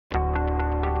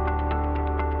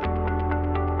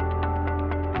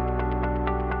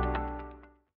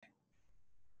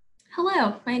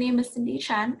Hello, my name is Cindy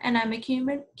Chen, and I'm a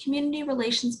Community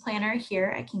Relations Planner here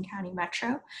at King County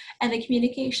Metro and the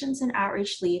Communications and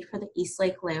Outreach Lead for the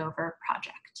Eastlake Layover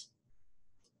Project.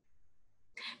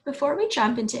 Before we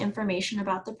jump into information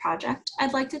about the project,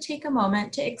 I'd like to take a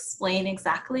moment to explain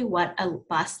exactly what a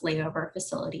bus layover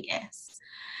facility is.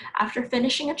 After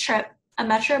finishing a trip, a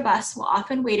Metro bus will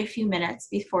often wait a few minutes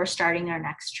before starting their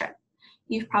next trip.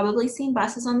 You've probably seen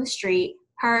buses on the street,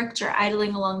 parked or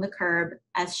idling along the curb,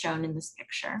 as shown in this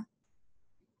picture.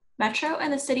 Metro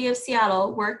and the City of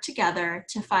Seattle work together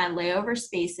to find layover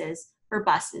spaces for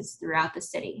buses throughout the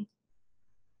city.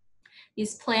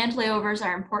 These planned layovers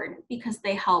are important because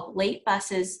they help late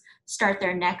buses start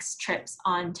their next trips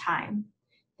on time.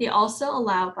 They also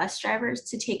allow bus drivers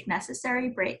to take necessary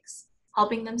breaks,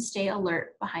 helping them stay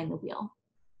alert behind the wheel.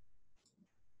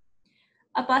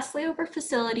 A bus layover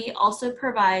facility also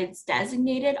provides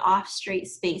designated off-street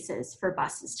spaces for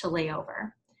buses to lay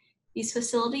over. These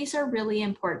facilities are really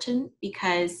important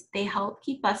because they help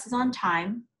keep buses on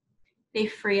time. They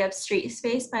free up street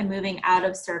space by moving out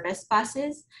of service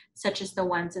buses, such as the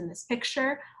ones in this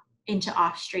picture, into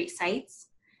off-street sites.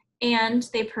 And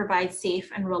they provide safe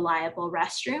and reliable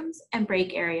restrooms and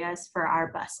break areas for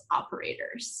our bus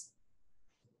operators.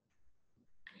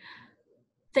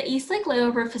 The Eastlake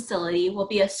Layover Facility will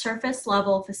be a surface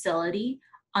level facility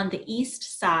on the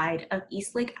east side of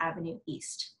Eastlake Avenue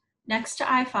East, next to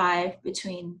I-5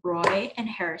 between Roy and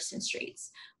Harrison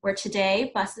Streets, where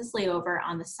today buses lay over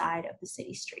on the side of the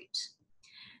city street.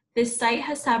 This site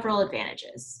has several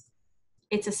advantages.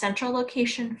 It's a central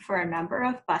location for a number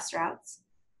of bus routes,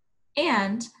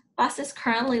 and buses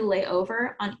currently lay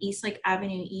over on Eastlake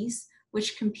Avenue East,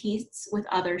 which competes with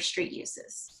other street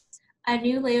uses. A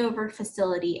new layover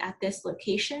facility at this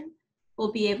location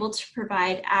will be able to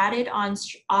provide added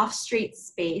off-street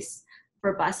space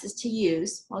for buses to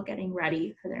use while getting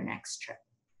ready for their next trip.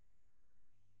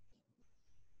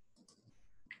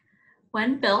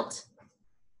 When built,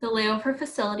 the layover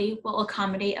facility will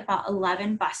accommodate about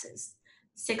 11 buses,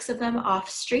 6 of them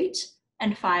off-street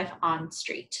and 5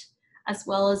 on-street, as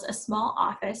well as a small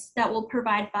office that will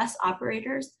provide bus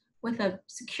operators with a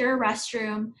secure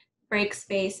restroom, break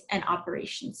space, and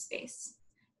operation space.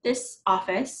 This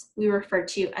office we refer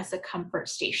to as a comfort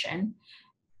station,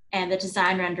 and the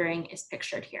design rendering is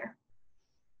pictured here.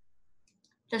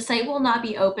 The site will not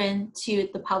be open to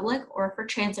the public or for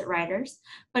transit riders,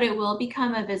 but it will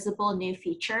become a visible new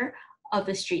feature of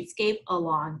the streetscape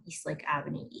along Eastlake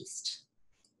Avenue East.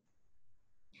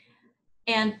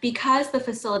 And because the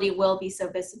facility will be so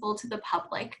visible to the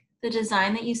public, the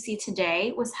design that you see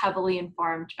today was heavily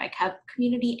informed by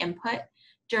community input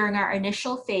during our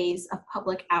initial phase of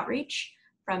public outreach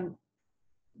from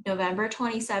November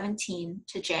 2017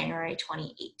 to January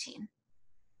 2018.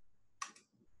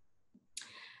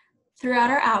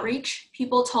 Throughout our outreach,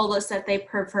 people told us that they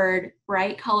preferred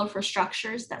bright, colorful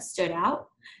structures that stood out.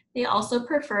 They also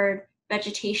preferred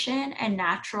vegetation and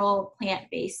natural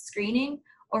plant-based screening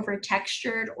over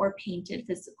textured or painted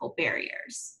physical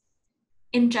barriers.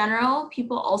 In general,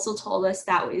 people also told us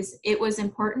that it was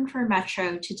important for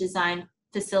Metro to design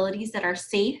facilities that are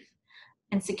safe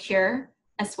and secure,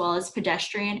 as well as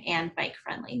pedestrian and bike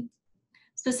friendly.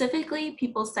 Specifically,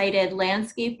 people cited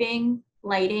landscaping,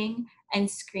 lighting, and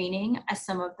screening as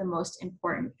some of the most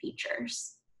important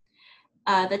features.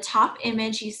 The top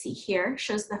image you see here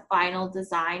shows the final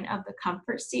design of the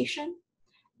comfort station,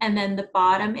 and then the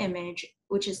bottom image,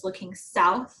 which is looking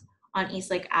south on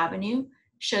Eastlake Avenue,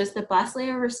 shows the bus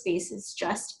layover spaces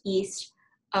just east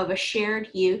of a shared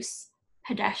use,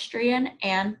 pedestrian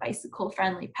and bicycle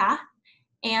friendly path,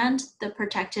 and the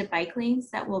protected bike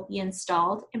lanes that will be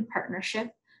installed in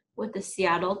partnership with the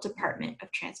Seattle Department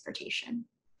of Transportation.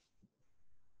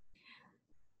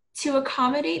 To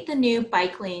accommodate the new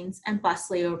bike lanes and bus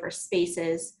layover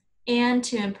spaces and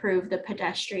to improve the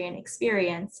pedestrian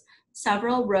experience,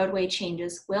 several roadway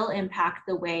changes will impact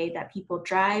the way that people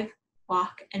drive,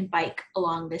 walk, and bike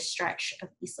along this stretch of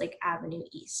Eastlake Avenue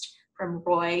East from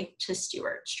Roy to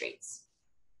Stewart Streets.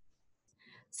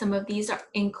 Some of these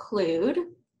include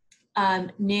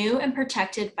new and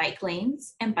protected bike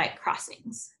lanes and bike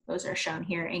crossings. Those are shown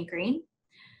here in green.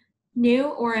 New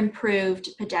or improved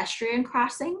pedestrian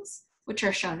crossings, which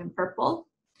are shown in purple.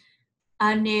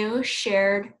 A new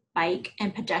shared bike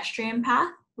and pedestrian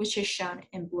path, which is shown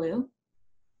in blue.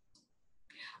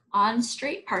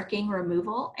 On-street parking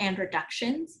removal and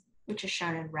reductions, which is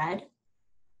shown in red.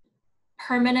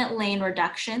 Permanent lane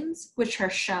reductions, which are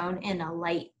shown in a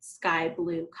light sky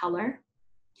blue color.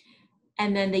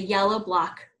 And then the yellow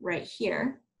block right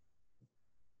here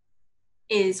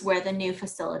is where the new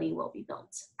facility will be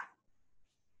built.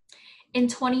 In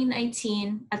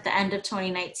 2019, at the end of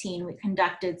 2019, we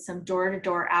conducted some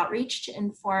door-to-door outreach to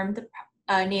inform the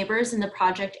neighbors in the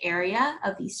project area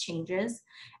of these changes,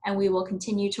 and we will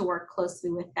continue to work closely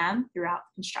with them throughout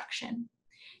construction.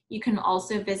 You can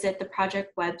also visit the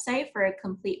project website for a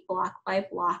complete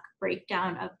block-by-block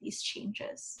breakdown of these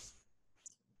changes.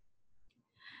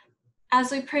 As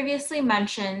we previously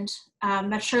mentioned,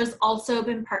 Metro has also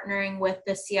been partnering with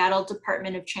the Seattle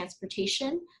Department of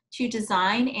Transportation to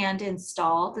design and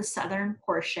install the southern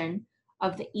portion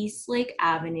of the Eastlake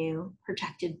Avenue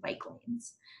protected bike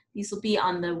lanes. These will be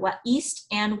on the east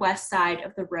and west side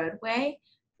of the roadway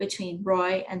between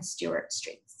Roy and Stewart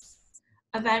Streets.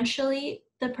 Eventually,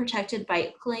 the protected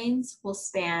bike lanes will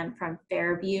span from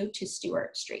Fairview to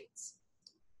Stewart Streets.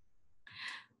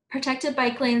 Protected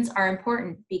bike lanes are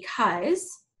important because,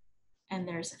 and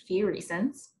there's a few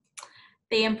reasons,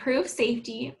 they improve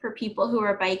safety for people who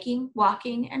are biking,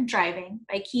 walking, and driving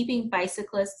by keeping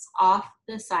bicyclists off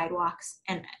the sidewalks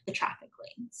and the traffic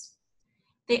lanes.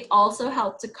 They also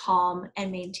help to calm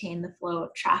and maintain the flow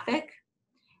of traffic,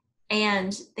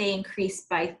 and they increase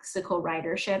bicycle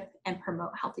ridership and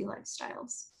promote healthy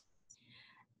lifestyles.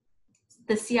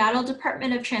 The Seattle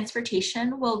Department of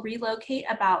Transportation will relocate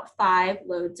about 5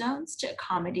 load zones to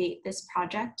accommodate this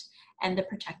project and the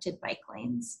protected bike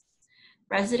lanes.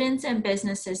 Residents and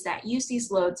businesses that use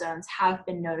these load zones have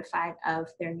been notified of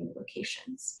their new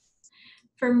locations.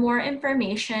 For more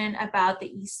information about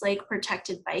the Eastlake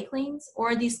protected bike lanes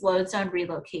or these load zone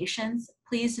relocations,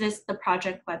 please visit the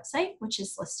project website, which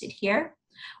is listed here,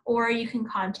 or you can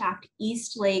contact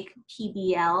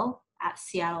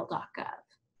eastlakepbl@seattle.gov.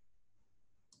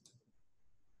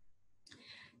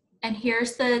 And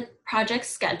here's the project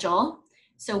schedule.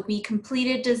 So we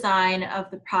completed design of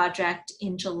the project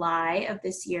in July of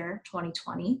this year,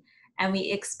 2020, and we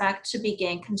expect to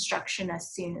begin construction as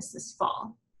soon as this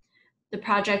fall. The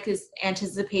project is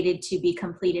anticipated to be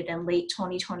completed in late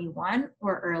 2021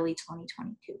 or early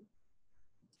 2022.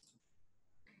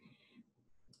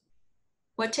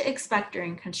 What to expect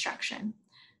during construction.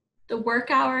 The work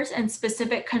hours and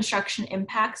specific construction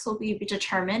impacts will be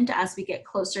determined as we get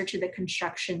closer to the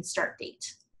construction start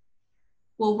date.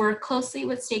 We'll work closely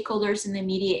with stakeholders in the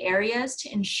immediate areas to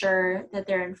ensure that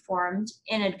they're informed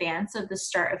in advance of the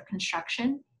start of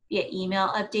construction via email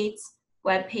updates,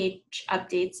 webpage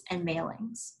updates, and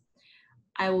mailings.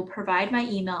 I will provide my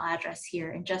email address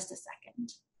here in just a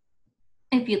second.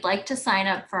 If you'd like to sign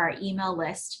up for our email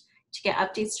list to get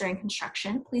updates during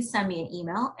construction, please send me an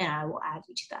email and I will add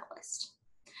you to that list.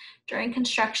 During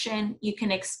construction, you can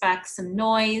expect some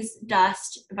noise,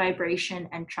 dust, vibration,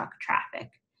 and truck traffic.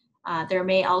 There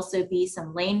may also be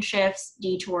some lane shifts,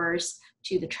 detours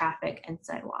to the traffic and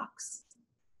sidewalks.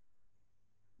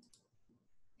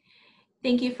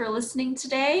 Thank you for listening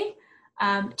today.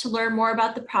 To learn more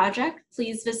about the project,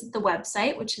 please visit the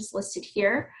website, which is listed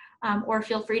here, or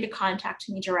feel free to contact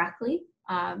me directly.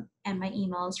 And my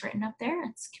email is written up there.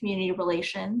 It's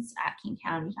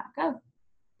communityrelations@kingcounty.gov.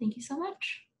 Thank you so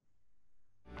much.